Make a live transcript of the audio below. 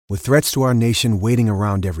With threats to our nation waiting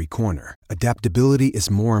around every corner, adaptability is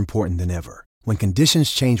more important than ever. When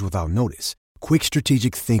conditions change without notice, quick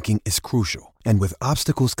strategic thinking is crucial. And with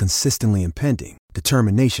obstacles consistently impending,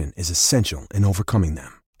 determination is essential in overcoming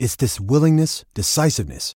them. It's this willingness,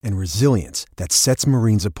 decisiveness, and resilience that sets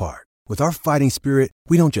Marines apart. With our fighting spirit,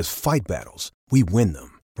 we don't just fight battles, we win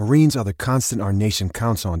them. Marines are the constant our nation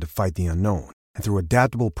counts on to fight the unknown. And through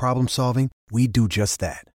adaptable problem solving, we do just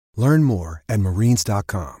that. Learn more at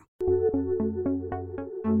marines.com.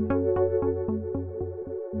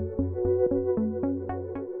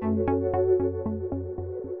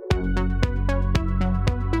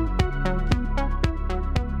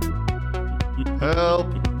 Help.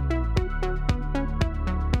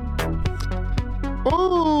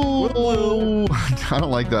 Oh, I don't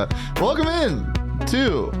like that. Welcome in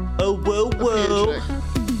to Whoa.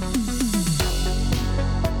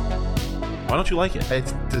 Why don't you like it?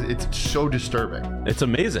 It's so disturbing. It's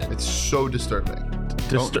amazing. It's so disturbing.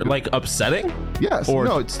 Like upsetting? Yes. Or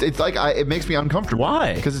no, it's like it makes me uncomfortable.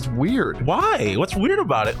 Why? Because it's weird. Why? What's weird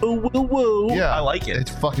about it? Oh, whoa. Yeah, I like it.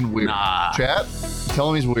 It's fucking weird. Nah. Chat, tell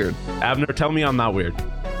him he's weird. Abner, tell me I'm not weird.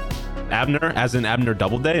 Abner, as in Abner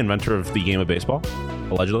Doubleday, inventor of the game of baseball,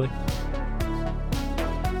 allegedly.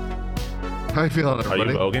 How you feeling, Are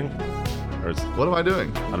everybody? you voguing? Or is, What am I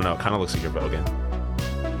doing? I don't know. It kind of looks like you're voguing.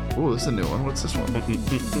 Ooh, this is a new one. What's this one? What's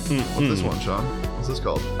this one, Sean? What's this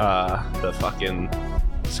called? The fucking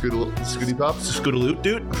Scooty Pop? Scootaloot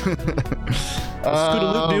dude.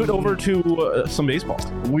 Scootaloot dude over to some baseball.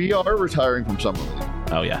 We are retiring from Summer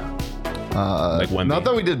League. Oh yeah. Like Wemby. Not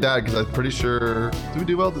that we did bad, because I'm pretty sure. Did we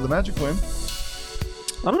do well? Did the Magic win?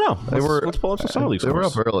 I don't know. Let's pull up some summer league They were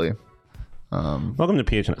scores. up early. Welcome to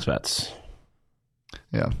PHNX Bets.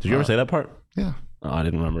 Yeah. Did you ever say that part? Yeah. Oh, I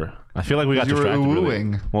didn't remember. I feel like we got You were distracted. Really.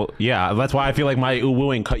 ooh-wooing. Well, yeah, that's why I feel like my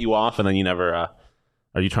ooh-wooing cut you off, and then you never.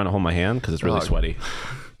 Are you trying to hold my hand? Because it's really Dog. sweaty.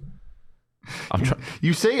 I'm trying.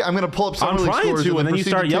 You say I'm going to pull up Summer I'm League trying scores to, and then you proceed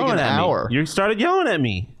start to take yelling an at hour. me. You started yelling at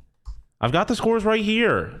me. I've got the scores right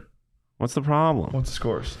here. What's the problem? What's the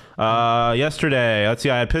scores? Yesterday, let's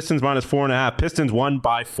see. I had Pistons minus 4.5. Pistons won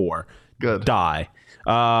by 4. Good. Die.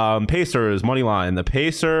 Pacers money line. The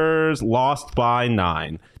Pacers lost by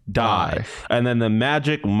 9. Die. And then the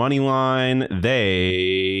Magic money line.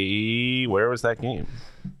 Where was that game?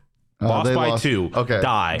 Lost they by lost. 2. Okay.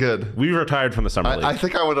 Die. Good. We retired from the summer league. I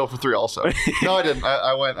think I went 0 for 3 also. No, I didn't.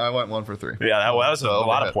 I went 1 for 3. Yeah, that was a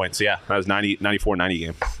lot okay. of points. Yeah, that was 94-90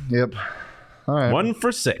 game. Yep. All right. 1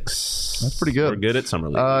 for 6. That's pretty good. We're good at summer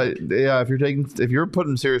league. Yeah, if you're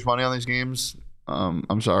putting serious money on these games,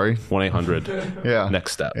 I'm sorry. 1-800. Yeah.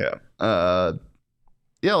 Next step. Yeah.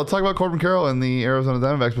 Yeah, let's talk about Corbin Carroll and the Arizona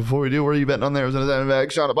Diamondbacks. Before we do, where are you betting on the Arizona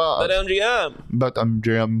Diamondbacks? Sean Bob. BetMGM.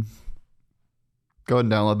 BetMGM. Go ahead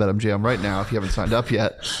and download BetMGM right now if you haven't signed up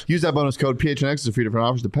yet. Use that bonus code PHNX. There's a few different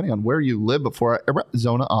offers depending on where you live. But for our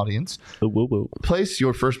Arizona audience, place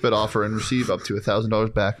your first bet offer and receive up to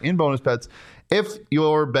 $1,000 back in bonus bets. If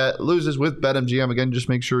your bet loses with BetMGM, again, just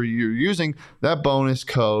make sure you're using that bonus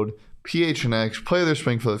code PHNX. Play their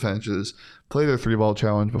swing for the fences. Play their 3-ball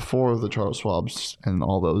challenge before the Charles Schwabs and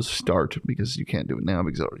all those start, because you can't do it now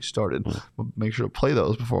because it already started. But make sure to play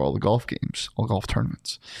those before all the golf games, all golf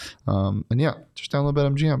tournaments. And yeah, just download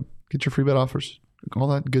BetMGM. Get your free bet offers. All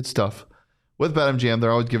that good stuff. With BetMGM,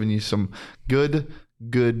 they're always giving you some goodies.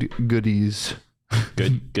 Good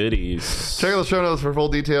goodies. Check out the show notes for full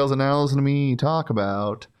details, and now listen to me talk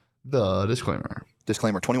about the disclaimer.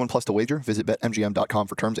 Disclaimer, 21 plus to wager. Visit BetMGM.com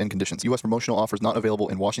for terms and conditions. U.S. promotional offers not available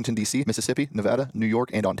in Washington, D.C., Mississippi, Nevada, New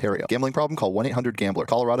York, and Ontario. Gambling problem? Call 1-800-GAMBLER.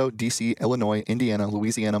 Colorado, D.C., Illinois, Indiana,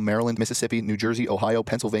 Louisiana, Maryland, Mississippi, New Jersey, Ohio,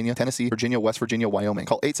 Pennsylvania, Tennessee, Virginia, West Virginia, Wyoming.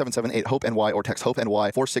 Call 877-8-HOPE-NY or text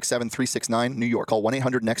HOPE-NY 467-369, New York. Call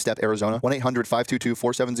 1-800-NEXT-STEP, Arizona.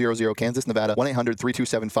 1-800-522-4700, Kansas, Nevada.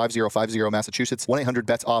 1-800-327-5050, Massachusetts.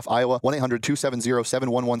 1-800-BETS-OFF, Iowa.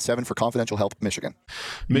 1-800-270-7117 for confidential help, Michigan.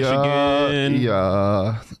 Michigan.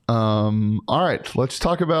 All right, let's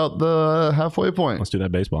talk about the halfway point. Let's do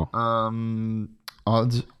that baseball.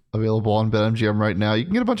 Odds available on BetMGM right now. You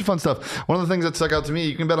can get a bunch of fun stuff. One of the things that stuck out to me,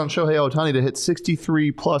 you can bet on Shohei Ohtani to hit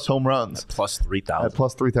 63 plus home runs Plus at 3,000.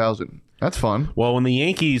 plus 3,000. That's fun. Well, when the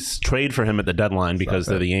Yankees trade for him at the deadline, because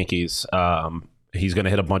they're the Yankees, he's going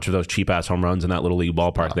to hit a bunch of those cheap-ass home runs in that little league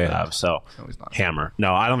ballpark they have. So, No, he's not. hammer.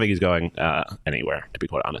 No, I don't think he's going anywhere, to be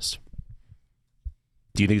quite honest.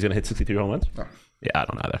 Do you think he's going to hit 63 home runs? No. Yeah, I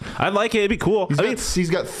don't either. I'd like it. It'd be cool. He's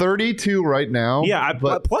got 32 right now. Yeah,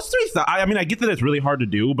 but plus 3,000. I mean, I get that it's really hard to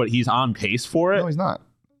do, but he's on pace for it. no, he's not.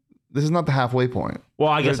 This is not the halfway point. Well,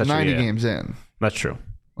 I guess There's that's 90 true, yeah. games in. That's true.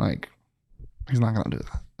 Like, he's not going to do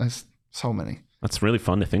that. That's so many. That's really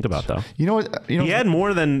fun to think about, though. You know what? He had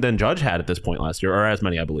more than Judge had at this point last year, or as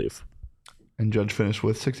many, I believe. And Judge finished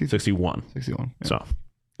with 61. 61. Yeah. So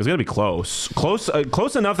it's going to be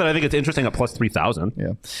close enough that I think it's interesting at plus 3,000.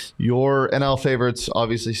 Yeah. Your NL favorites,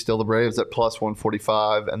 obviously, still the Braves at plus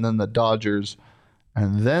 145, and then the Dodgers,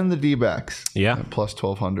 and then the D-backs at plus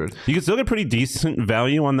 1,200. You can still get pretty decent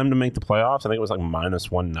value on them to make the playoffs. I think it was like minus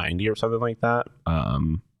 190 or something like that.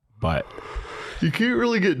 But you can't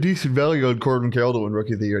really get decent value on Corbin Carroll to win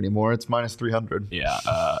Rookie of the Year anymore. It's minus 300. Yeah,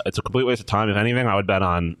 it's a complete waste of time. If anything, I would bet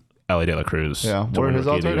on Elly De La Cruz. Yeah, what are his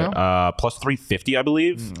odds right now? Plus 350, I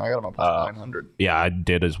believe. I got him on plus 900. Yeah, I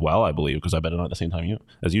did as well, I believe, because I bet it at the same time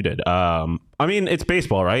as you did. I mean, it's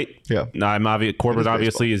baseball, right? Yeah. Corbin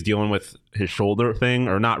obviously is dealing with his shoulder thing,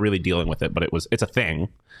 or not really dealing with it, but it's a thing.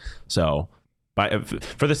 So,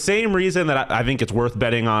 for the same reason that I think it's worth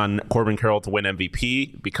betting on Corbin Carroll to win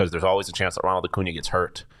MVP, because there's always a chance that Ronald Acuna gets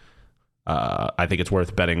hurt. I think it's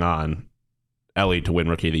worth betting on Elly to win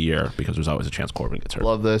Rookie of the Year, because there's always a chance Corbin gets hurt.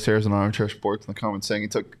 Love this. Arizona Armchair Sports in the comments saying he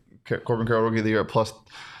took Corbin Carroll Rookie of the Year at plus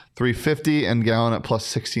 350 and Gallen at plus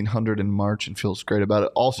 1,600 in March and feels great about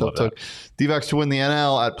it. Also took D-backs to win the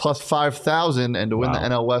NL at plus 5,000 and to win the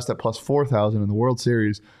NL West at plus 4,000 in the World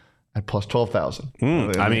Series at plus 12,000.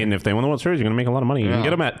 I mean, if they win the World Series, you're going to make a lot of money. You can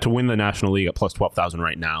get them to win the National League at plus 12,000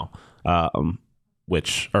 right now, or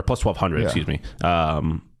plus 1,200, excuse me.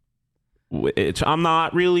 I'm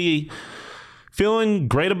not really feeling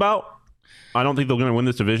great about. I don't think they're going to win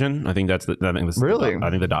this division. I think I think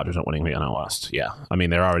the Dodgers aren't winning the NL West. Yeah, I mean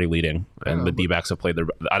they're already leading, and the D-backs have played their.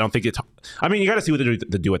 I don't think it's. I mean, you got to see what they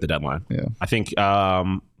do at the deadline. Yeah, I think saw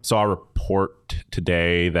a report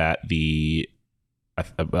today that the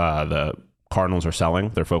Cardinals are selling.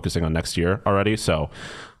 They're focusing on next year already, so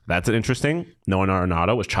that's interesting. Nolan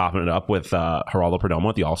Arenado was chopping it up with Geraldo Perdomo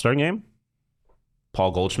at the All-Star game.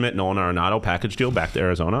 Paul Goldschmidt, Nolan Arenado package deal back to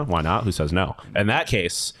Arizona. Why not? Who says no? In that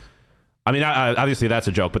case, I mean, obviously that's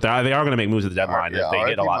a joke, but they are going to make moves at the deadline if they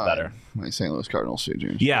get a lot better. My St. Louis Cardinals,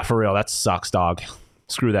 James. Yeah, for real. That sucks, dog.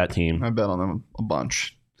 Screw that team. I bet on them a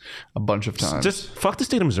bunch of times. Just fuck the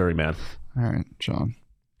state of Missouri, man. All right, John.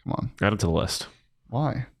 Come on. Add it to the list.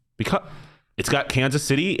 Why? Because it's got Kansas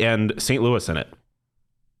City and St. Louis in it.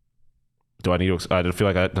 Do I need to? I feel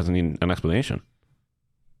like that doesn't need an explanation.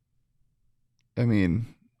 I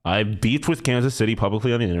mean, I beefed with Kansas City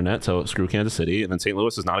publicly on the internet, so screw Kansas City. And then St.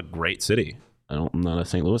 Louis is not a great city. I'm not a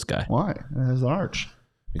St. Louis guy. Why? It has an arch.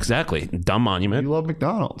 Exactly. Dumb monument. You love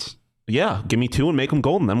McDonald's. Yeah. Give me 2 and make them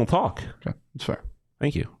golden. Then we'll talk. Okay. That's fair.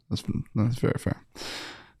 Thank you. That's very fair.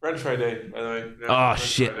 French fry day, by the way. Oh,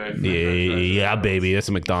 shit. Yeah, baby. It's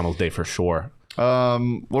a McDonald's day for sure.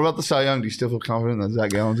 What about the Cy Young? Do you still feel confident that Zach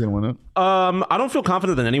Gallen's going to win it? I don't feel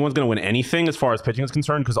confident that anyone's going to win anything as far as pitching is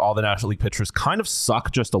concerned, because all the National League pitchers kind of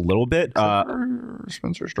suck just a little bit.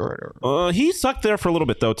 Spencer Strider. He sucked there for a little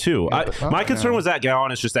bit though too. My concern with Zach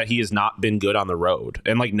Gallen is just that he has not been good on the road,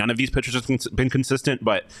 and like none of these pitchers have been consistent.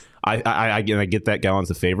 But I get that Gallen's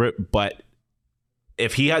the favorite, but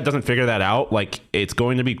if he doesn't figure that out, like it's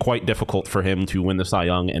going to be quite difficult for him to win the Cy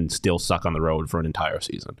Young and still suck on the road for an entire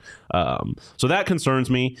season. So that concerns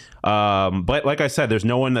me. But like I said, there's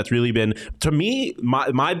no one that's really been, to me,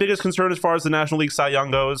 my biggest concern as far as the National League Cy Young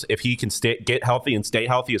goes, if he can get healthy and stay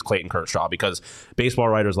healthy, is Clayton Kershaw, because baseball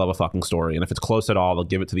writers love a fucking story. And if it's close at all, they'll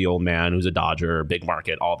give it to the old man who's a Dodger, big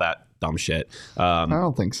market, all that dumb shit. I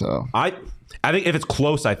don't think so. I think if it's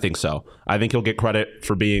close, I think so. I think he'll get credit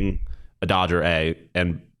for being a Dodger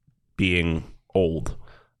and being old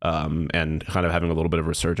and kind of having a little bit of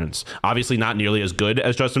resurgence. Obviously not nearly as good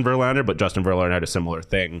as Justin Verlander, but Justin Verlander had a similar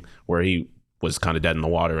thing where he was kind of dead in the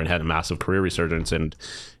water and had a massive career resurgence and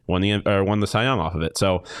won the Cy Young off of it.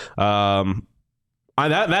 So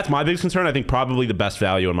that's my biggest concern. I think probably the best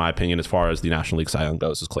value, in my opinion, as far as the National League Cy Young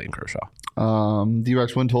goes, is Clayton Kershaw.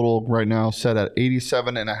 D-Rex win total right now set at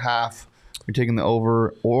 87.5. You're taking the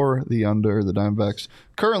over or the under. The Diamondbacks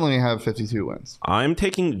currently have 52 wins. I'm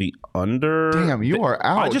taking the under. Damn, you are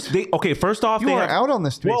out. First off, you are out on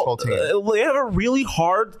this baseball team. They have a really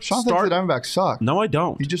hard Sean start. Thinks the Diamondbacks suck. No, I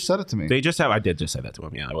don't. He just said it to me. I did just say that to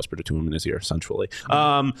him. Yeah, I whispered it to him in his ear, essentially.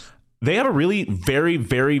 They have a really very,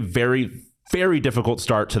 very, very, very difficult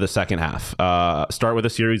start to the second half. Start with a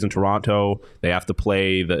series in Toronto. They have to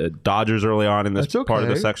play the Dodgers early on in this part of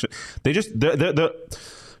the section. The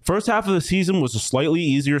first half of the season was a slightly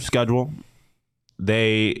easier schedule. Why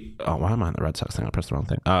am I on the Red Sox thing? I pressed the wrong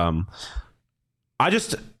thing. I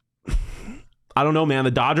don't know, man. The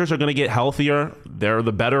Dodgers are going to get healthier. They're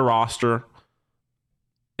the better roster.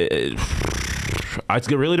 It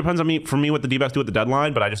really depends on me what the D-backs do at the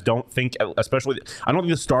deadline, but I just don't think, I don't think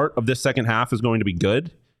the start of this second half is going to be good.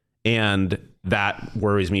 And that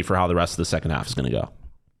worries me for how the rest of the second half is going to go.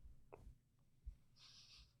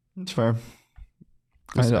 That's fair.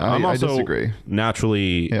 I'm also I disagree.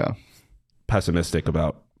 Naturally pessimistic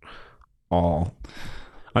about all.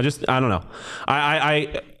 I don't know.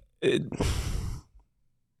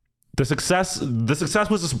 The success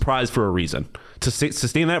was a surprise for a reason. To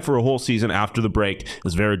sustain that for a whole season after the break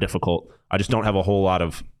is very difficult. I just don't have a whole lot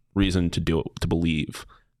of reason to believe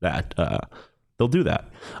that they'll do that.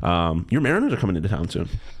 Your Mariners are coming into town soon.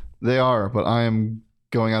 They are, but I am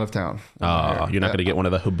going out of town. You're not going to get one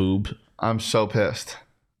of the haboob? I'm so pissed.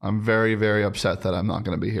 I'm very, very upset that I'm not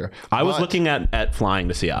going to be here. I was looking at flying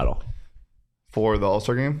to Seattle. For the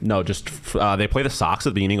All-Star game? No, just they play the Sox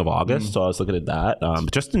at the beginning of August, so I was looking at that.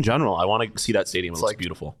 Just in general, I want to see that stadium. It looks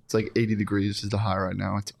beautiful. It's like 80 degrees is the high right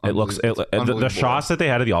now. It looks the shots that they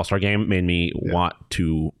had at the All-Star game made me want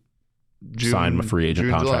to sign a free agent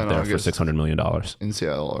contract there for $600 million. In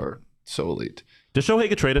Seattle are so elite. Does Shohei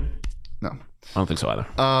get traded? No. I don't think so either.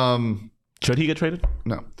 Should he get traded?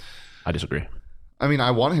 No. I disagree. I mean,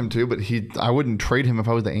 I want him to, but I wouldn't trade him if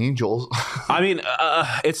I was the Angels. I mean,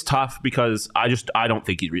 it's tough because I don't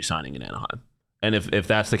think he's re-signing in Anaheim. And if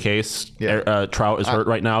that's the case, Trout is hurt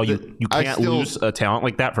right now. You can't lose a talent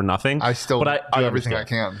like that for nothing. I still do everything I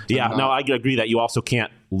can. I agree that you also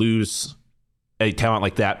can't lose a talent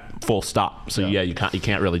like that full stop. So you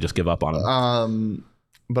can't really just give up on him.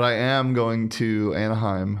 But I am going to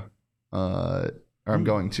Anaheim, or I'm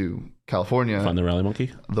going to California. Find the Rally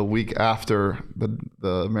Monkey? The week after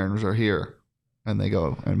the Mariners are here, and they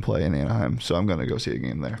go and play in Anaheim. So I'm going to go see a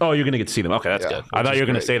game there. Oh, you're going to get to see them. Okay, that's good. I thought you were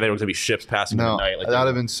going to say there was going to be ships passing in the night. That would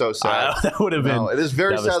have been so sad. That would have been. It is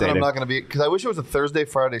very sad that I'm not going to be, because I wish it was a Thursday,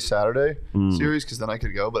 Friday, Saturday series, because then I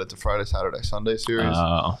could go, but it's a Friday, Saturday, Sunday series.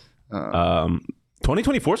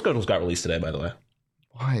 2024 schedules got released today, by the way.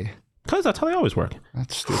 Why? Because that's how they always work.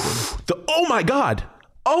 That's stupid. Oh my God.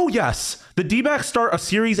 Oh yes. The D-backs start a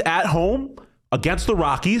series at home against the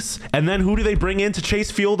Rockies, and then who do they bring in to Chase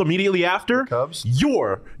Field immediately after? The Cubs.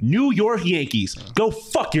 Your New York Yankees. Go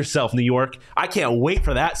fuck yourself, New York. I can't wait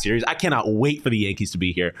for that series. I cannot wait for the Yankees to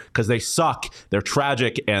be here because they suck. They're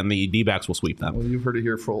tragic, and the D-backs will sweep them. Well, you've heard it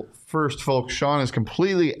here first, folks. Sean is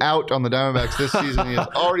completely out on the Diamondbacks this season. He is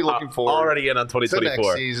already looking forward. Already in on 2024.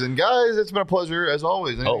 Next season. Guys, it's been a pleasure as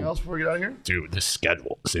always. Anything else before we get out of here? Dude, this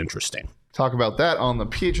schedule is interesting. Talk about that on the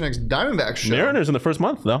PHNX Diamondbacks show. Mariners in the first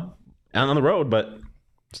month, though. And on the road, but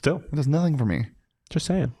still. It does nothing for me. Just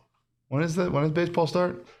saying. When does baseball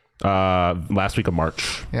start? Last week of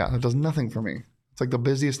March. Yeah, it does nothing for me. It's like the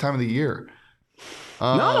busiest time of the year.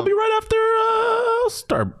 No, it'll be right after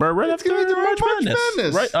right after March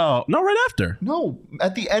Madness. Right? Oh, no, right after. No,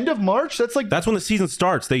 at the end of March. That's when the season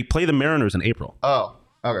starts. They play the Mariners in April. Oh,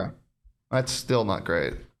 okay. That's still not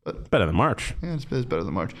great. But better than March. Yeah, it's better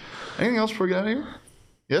than March. Anything else before we get out of here?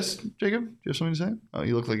 Yes, Jacob? Do you have something to say? Oh,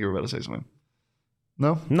 you look like you were about to say something.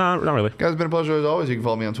 No? No, not really. Guys, it's been a pleasure as always. You can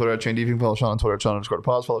follow me on Twitter at Shane D. You can follow Sean on Twitter at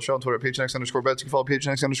Sean_pause. Follow the show on Twitter at PHNX_bets. You can follow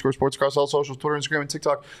PHNX_sports across all socials, Twitter, Instagram, and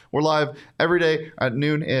TikTok. We're live every day at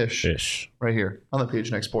noon-ish. Right here on the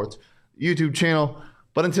PHNX Sports YouTube channel.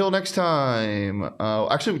 But until next time,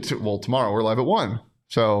 tomorrow we're live at 1.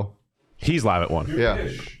 So he's live at 1.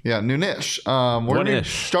 Yeah, noon-ish. We're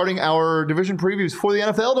starting our division previews for the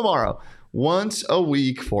NFL tomorrow. Once a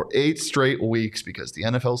week for 8 straight weeks because the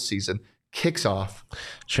NFL season kicks off.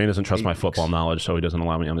 Shane doesn't trust my football knowledge, so he doesn't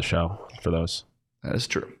allow me on the show for those. That is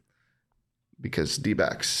true. Because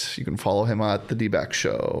D-backs, you can follow him at the D-back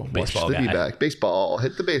show. Baseball Watch the D-back. Baseball.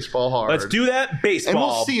 Hit the baseball hard. Let's do that baseball, and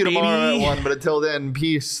we'll see you tomorrow at 1. But until then,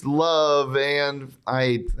 peace, love, and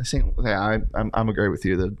I think I'm agree with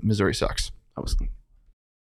you. The Missouri sucks.